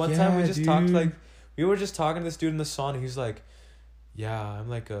remember that one time we just talked like we were just talking to this dude in the sauna? He's like, "Yeah, I'm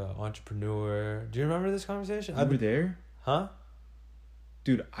like a entrepreneur." Do you remember this conversation? You were there? Huh?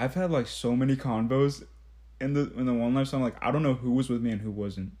 Dude, I've had like so many convos in the One Life, so I'm like, I don't know who was with me and who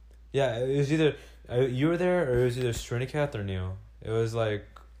wasn't. Yeah, it was either you were there or it was either Srinikat or Neil. It was like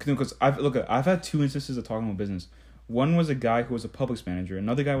because I've had two instances of talking about business. One was a guy who was a Publix manager.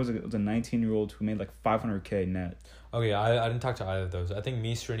 Another guy was a 19-year-old who made like $500K net. okay. I didn't talk to either of those. I think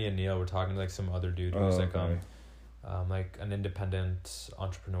me, Srini, and Neil were talking to like some other dude who was like an independent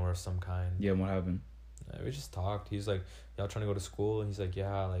entrepreneur of some kind. Yeah, what happened? We just talked. He's like, y'all trying to go to school? And he's like,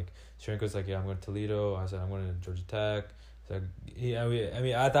 yeah. Like Srinika's like, yeah, I'm going to Toledo. I said, I'm going to Georgia Tech. So I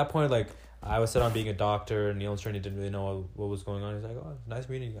mean, at that point, like I was set on being a doctor. Neil and Srini didn't really know what was going on. He's like, oh, nice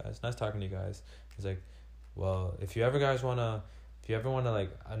meeting you guys. Nice talking to you guys. He's like, well, if you ever wanna like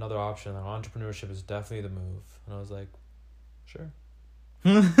another option, like, entrepreneurship is definitely the move. And I was like, sure.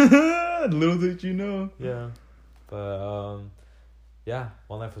 Little did you know. Yeah, but yeah,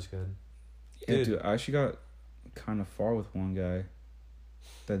 One Life was good. Yeah, dude, I actually got kind of far with one guy.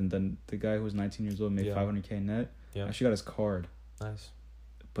 Then the guy who was 19 years old made $500K net. Yeah, I actually got his card. Nice.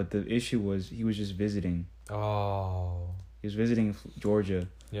 But the issue was he was just visiting. Oh. He was visiting Georgia.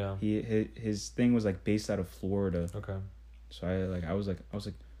 Yeah. His thing was like based out of Florida. Okay. So I was like,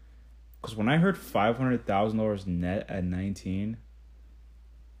 because when I heard $500,000 net at 19,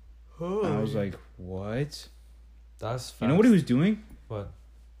 I was like, what? That's fast. You know what he was doing? What?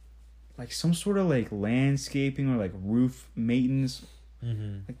 Like some sort of like landscaping or like roof maintenance.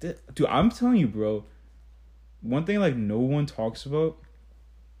 Mm-hmm. Like that, dude. I'm telling you, bro. One thing like no one talks about: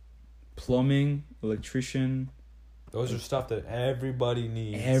 plumbing, electrician. Those are stuff that everybody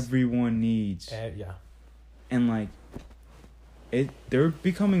needs. Everyone needs. Yeah. And like, they're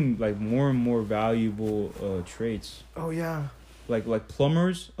becoming like more and more valuable traits. Oh yeah. Like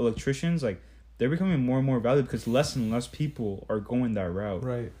plumbers, electricians, like they're becoming more and more valuable because less and less people are going that route.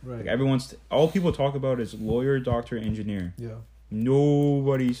 Right. Like all people talk about is lawyer, doctor, engineer. Yeah.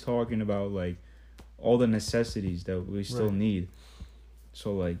 Nobody's talking about like all the necessities that we still need.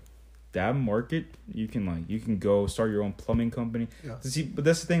 So like that market, you can go start your own plumbing company. Yeah. See, but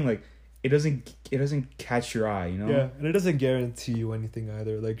that's the thing, like it doesn't catch your eye, you know? Yeah, and it doesn't guarantee you anything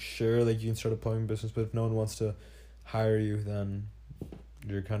either. Like sure, like you can start a plumbing business, but if no one wants to hire you, then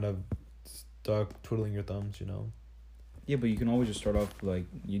you're kind of stuck twiddling your thumbs, you know? Yeah, but you can always just start off like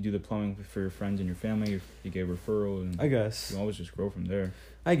you do the plumbing for your friends and your family. You get a referral, and I guess you can always just grow from there.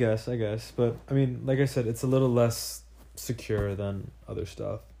 I guess, but I mean, like I said, it's a little less secure than other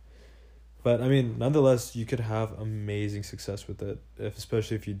stuff. But I mean, nonetheless, you could have amazing success with it,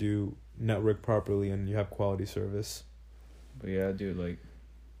 especially if you do network properly and you have quality service. But yeah, dude, like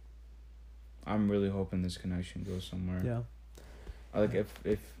I'm really hoping this connection goes somewhere. Yeah. Like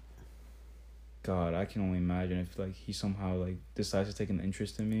if God, I can only imagine if like he somehow like decides to take an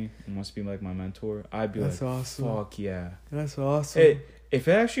interest in me and wants to be like my mentor. I'd be That's like, awesome. fuck yeah. That's awesome. Hey, if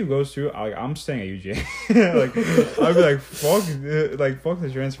it actually goes through, I'm staying at UGA. Like I'd be like, fuck the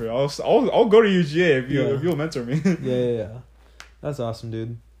transfer. I'll go to UGA if you'll mentor me. Yeah. That's awesome,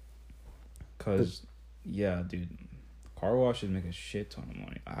 dude. Cause yeah, dude, car washes make a shit ton of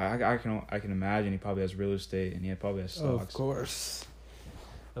money. I can imagine he probably has real estate and he probably has stocks.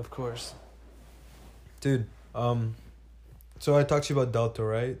 Of course. Dude, so I talked to you about Delta,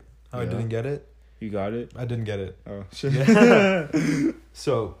 right? How I didn't get it. You got it? I didn't get it. Oh shit. Yeah.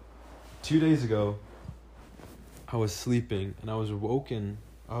 So, 2 days ago, I was sleeping and I was woken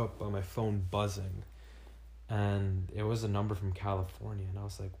up by my phone buzzing, and it was a number from California, and I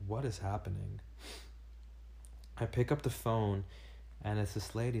was like, "What is happening?" I pick up the phone, and it's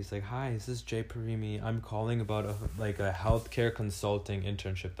this lady. It's like, "Hi, this is Jay Parimi. I'm calling about a healthcare consulting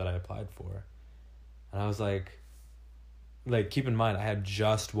internship that I applied for," and I was like, keep in mind, I had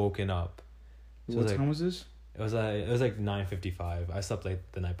just woken up. So what time was this? It was like 9:55. I slept late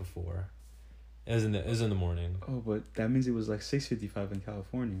the night before. It was in the morning. Oh, but that means it was like 6:55 in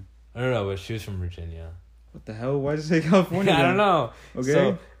California. I don't know, but she was from Virginia. What the hell? Why did it say California? I don't know.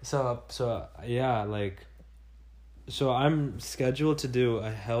 Okay. So yeah, like, so I'm scheduled to do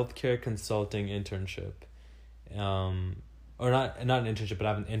a healthcare consulting internship, or not an internship, but I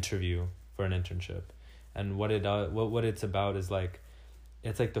have an interview for an internship, and what it's about is like,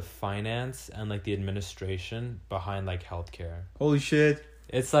 it's like the finance and like the administration behind like healthcare. Holy shit.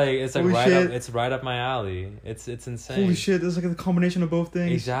 It's like Holy right shit. up, it's right up my alley. It's insane. Holy shit, there's like a combination of both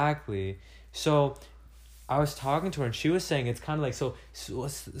things. Exactly. So I was talking to her and she was saying it's kind of like, so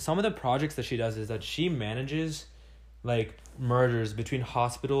some of the projects that she does is that she manages like mergers between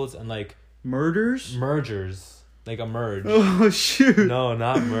hospitals and like Mergers, like a merge. Oh shoot. No,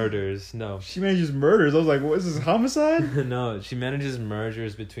 not murders. No. She manages murders. I was like, what is this, homicide? No, she manages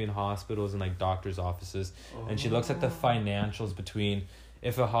mergers between hospitals and like doctors' offices, and she looks at the financials between,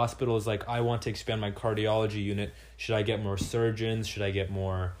 if a hospital is like, I want to expand my cardiology unit, should I get more surgeons? Should I get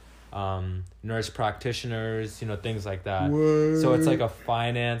more nurse practitioners? You know, things like that. What? So it's like a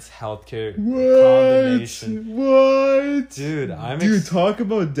finance healthcare What? combination. What? Dude, talk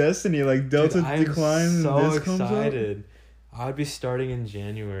about destiny. Like Delta I'm declines so and this comes up. excited. I'd be starting in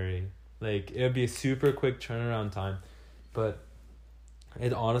January. Like, it would be a super quick turnaround time, but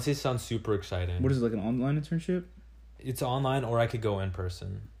it honestly sounds super exciting. What is it, like an online internship? It's online, or I could go in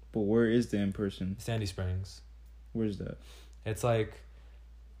person. But where is the in person? Sandy Springs. Where's that? It's like,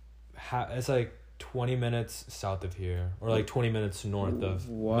 it's like 20 minutes south of here, or like 20 minutes north of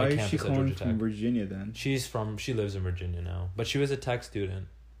Why my is she campus at calling Georgia from Tech. Virginia then? She lives in Virginia now, but she was a tech student.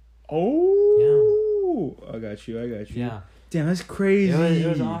 Oh, I got you. Yeah. Damn, that's crazy. It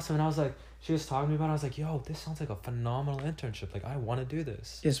was awesome, and I was like, she was talking to me about it, I was like, yo, this sounds like a phenomenal internship. Like, I want to do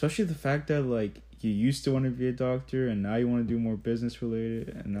this. Yeah, especially the fact that like you used to want to be a doctor and now you want to do more business related,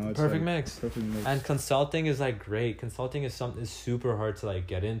 and now it's Perfect like, mix. Perfect mix. And consulting is like great. Consulting is super hard to like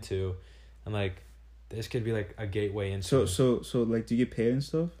get into, and like this could be like a gateway into. So like, do you get paid and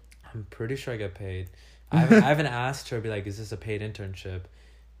stuff? I'm pretty sure I get paid. I haven't asked her, be like, is this a paid internship?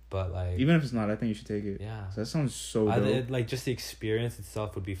 But like, Even if it's not, I think you should take it. yeah, So that sounds so dope. like just the experience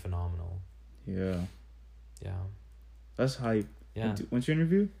itself would be phenomenal. Yeah, Yeah, that's hype. yeah. When's your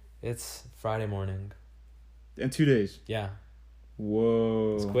interview? It's Friday morning. In 2 days. Yeah,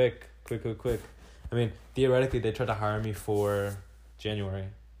 Whoa. it's quick. I mean, theoretically, they tried to hire me for January,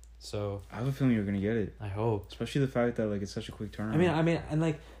 so I have a feeling you're gonna get it, I hope. especially the fact that like it's such a quick turnaround. I mean, and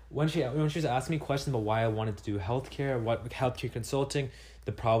like when she was asking me questions about why I wanted to do healthcare, what healthcare consulting,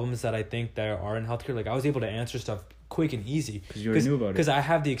 the problems that I think there are in healthcare, like I was able to answer stuff quick and easy because you already knew about it. because I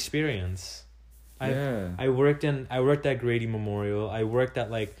have the experience. I worked at Grady Memorial. I worked at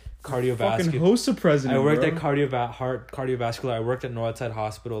like Fucking cardiovascular. host the president. I worked at bro. cardiovascular. I worked at Northside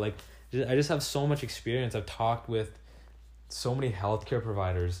Hospital. Like, I just have so much experience. I've talked with so many healthcare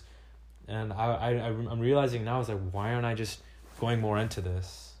providers, and I'm realizing now, I was like, why aren't I just going more into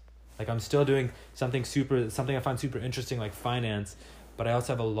this? Like, I'm still doing something I find super interesting, like finance, but I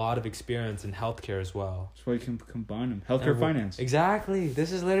also have a lot of experience in healthcare as well. That's why you can combine them. Healthcare finance. Exactly.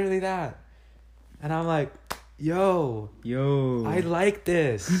 This is literally that. And I'm like, yo, I like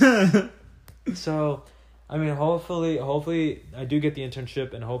this. So, I mean, hopefully I do get the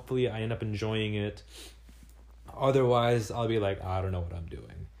internship, and hopefully I end up enjoying it. Otherwise, I'll be like, I don't know what I'm doing.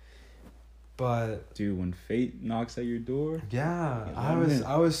 But dude, when fate knocks at your door. yeah, Yeah,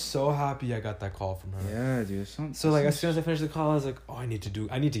 I was so happy I got that call from her. Yeah, dude. So like, as soon as I finished the call, I was like, oh, I need to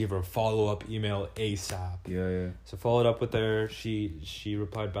give her a follow-up email ASAP. Yeah. So followed up with her. She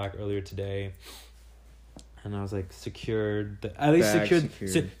replied back earlier today. And I was like, at least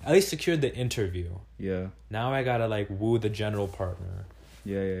secured the interview. Yeah. Now I gotta like woo the general partner.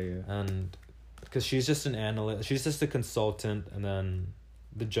 Yeah. And because she's just an analyst, she's just a consultant, and then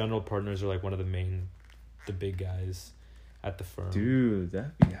the general partners are like one of the big guys at the firm. Dude,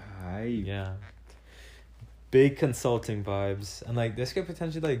 that'd be hype. Yeah. Big consulting vibes, and like this could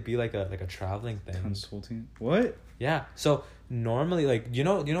potentially like be like a traveling thing. Consulting? What? Yeah. So normally, like you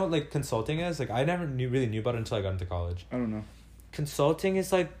know like consulting is like, I never really knew about it until I got into college. I don't know. Consulting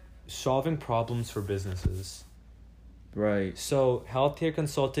is like solving problems for businesses. Right. So healthcare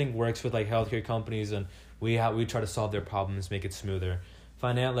consulting works with like healthcare companies, and we try to solve their problems, make it smoother.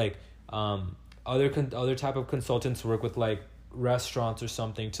 Other type of consultants work with like restaurants or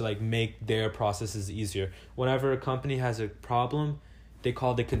something to like make their processes easier. Whenever a company has a problem, they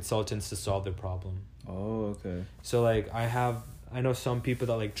call the consultants to solve their problem. Oh, okay. So like I know some people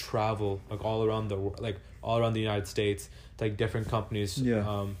that like travel like all around the United States to like different companies.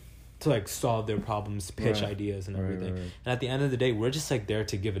 Yeah. To like solve their problems, pitch Right. ideas and everything. Right. And at the end of the day, we're just like there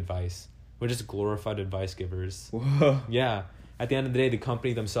to give advice. We're just glorified advice givers. Whoa. Yeah. At the end of the day, the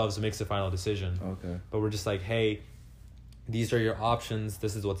company themselves makes the final decision. Okay. But we're just like, hey, these are your options.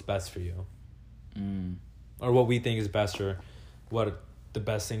 This is what's best for you. Or what we think is best, or what the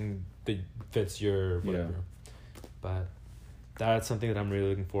best thing that fits your whatever. Yeah. But that's something that I'm really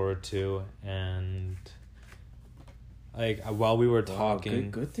looking forward to. And like while we were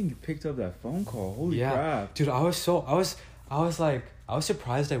talking. Good thing you picked up that phone call. Holy crap. Dude, I was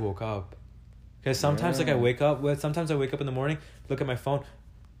surprised I woke up. Because sometimes like I wake up in the morning, look at my phone,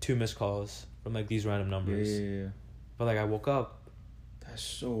 2 missed calls from like these random numbers. Yeah. But like I woke up. That's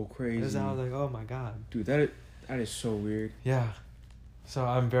so crazy. I was like, oh my god. Dude, that is so weird. Yeah. So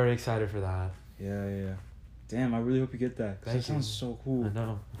I'm very excited for that. Yeah. Damn, I really hope you get that. That sounds so cool. I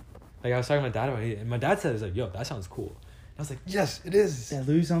know. Like I was talking to my dad about it, and my dad said, "It's like, yo, that sounds cool." And I was like, "Yes, it is." That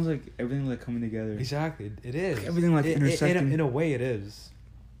literally sounds like everything like coming together. Exactly, it is. Like everything like intersecting. In a way, it is.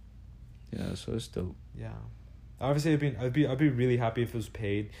 Yeah, so it's dope. Yeah, obviously, I'd be really happy if it was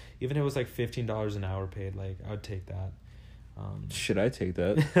paid, even if it was like $15 an hour paid. Like I would take that. Should I take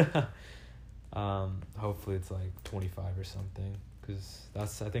that? Hopefully it's like 25 or something, because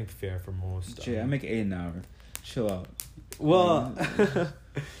that's I think fair for most. Jay, I make 8 an hour. Chill out. Well,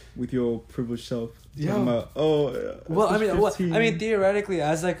 with your privileged self. Yeah. Well, I mean, theoretically,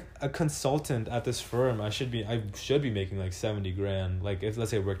 as like a consultant at this firm, I should be making like 70 grand. Like if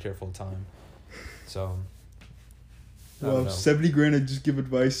let's say I worked here full time, so. Well, 70 grand, I just give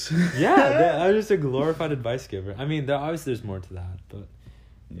advice. Yeah, I'm just a glorified advice giver. I mean, there's more to that, but.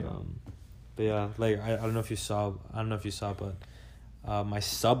 Yeah. But yeah, like I don't know if you saw, but my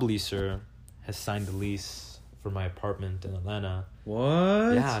subleaser has signed the lease for my apartment in Atlanta.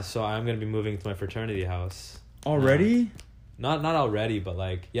 What? Yeah, so I'm gonna be moving to my fraternity house. Already? Not already, but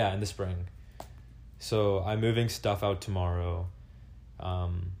like in the spring. So I'm moving stuff out tomorrow.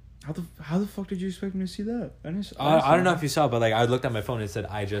 How the fuck did you expect me to see that? I don't know if you saw, but like I looked at my phone and it said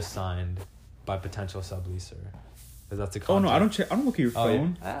I just signed by potential subleaser. Because that's a contract. Oh no, I don't check. I don't look at your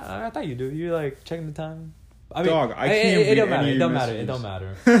phone. Yeah. I thought you do. You like checking the time. I mean, dog, I can't read any of your messages. It don't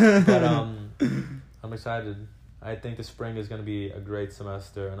matter. But I'm excited. I think the spring is going to be a great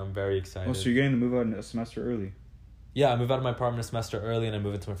semester, and I'm very excited. Oh, so you're getting to move out a semester early? Yeah, I move out of my apartment a semester early, and I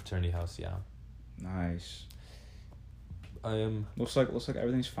move into my fraternity house. Yeah. Nice. I am. Looks like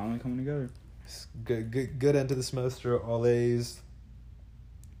everything's finally coming together. Good end of the semester. All A's.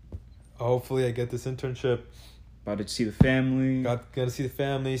 Hopefully, I get this internship. About to see the family. Gonna see the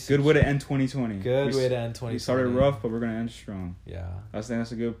family. Good way to end 2020. Good way to end 2020. We started rough, but we're gonna end strong. Yeah. I think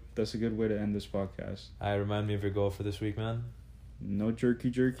that's a good way to end this podcast. Remind me of your goal for this week, man. No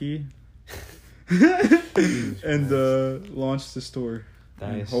jerky. And launch the store.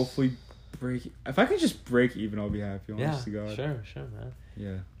 Nice. And hopefully if I can just break even, I'll be happy. Honest to God. Sure, man.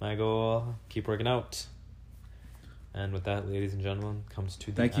 Yeah. My goal, keep working out. And with that, ladies and gentlemen, comes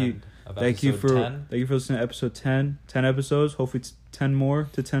to the end of Thank you for 10. Thank you for listening to episode 10. 10 episodes. Hopefully it's 10 more.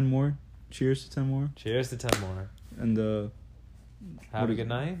 Cheers to 10 more. Cheers to 10 more. And have a good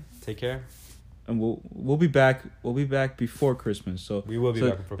night. Take care. And we'll be back. We'll be back before Christmas. So we will be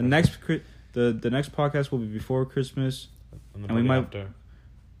back before Christmas. The next podcast will be before Christmas. And we might after.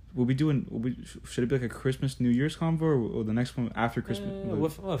 Should it be like a Christmas New Year's convo or the next one after Christmas?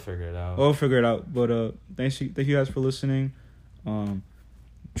 We'll figure it out. We'll figure it out. But thank you guys for listening.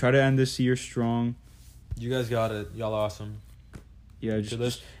 Try to end this year strong. You guys got it. Y'all are awesome. Yeah,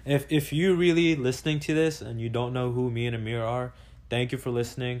 if you're really listening to this and you don't know who me and Amir are, thank you for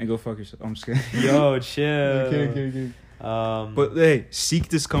listening. And go fuck yourself. I'm just kidding. Yo, chill. Okay. But hey, seek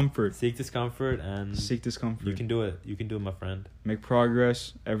discomfort. And You can do it. You can do it, my friend. Make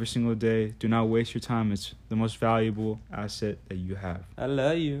progress every single day. Do not waste your time. It's the most valuable asset that you have. I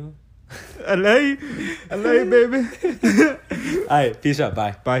love you. I love you, baby. All right, peace out.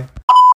 Bye.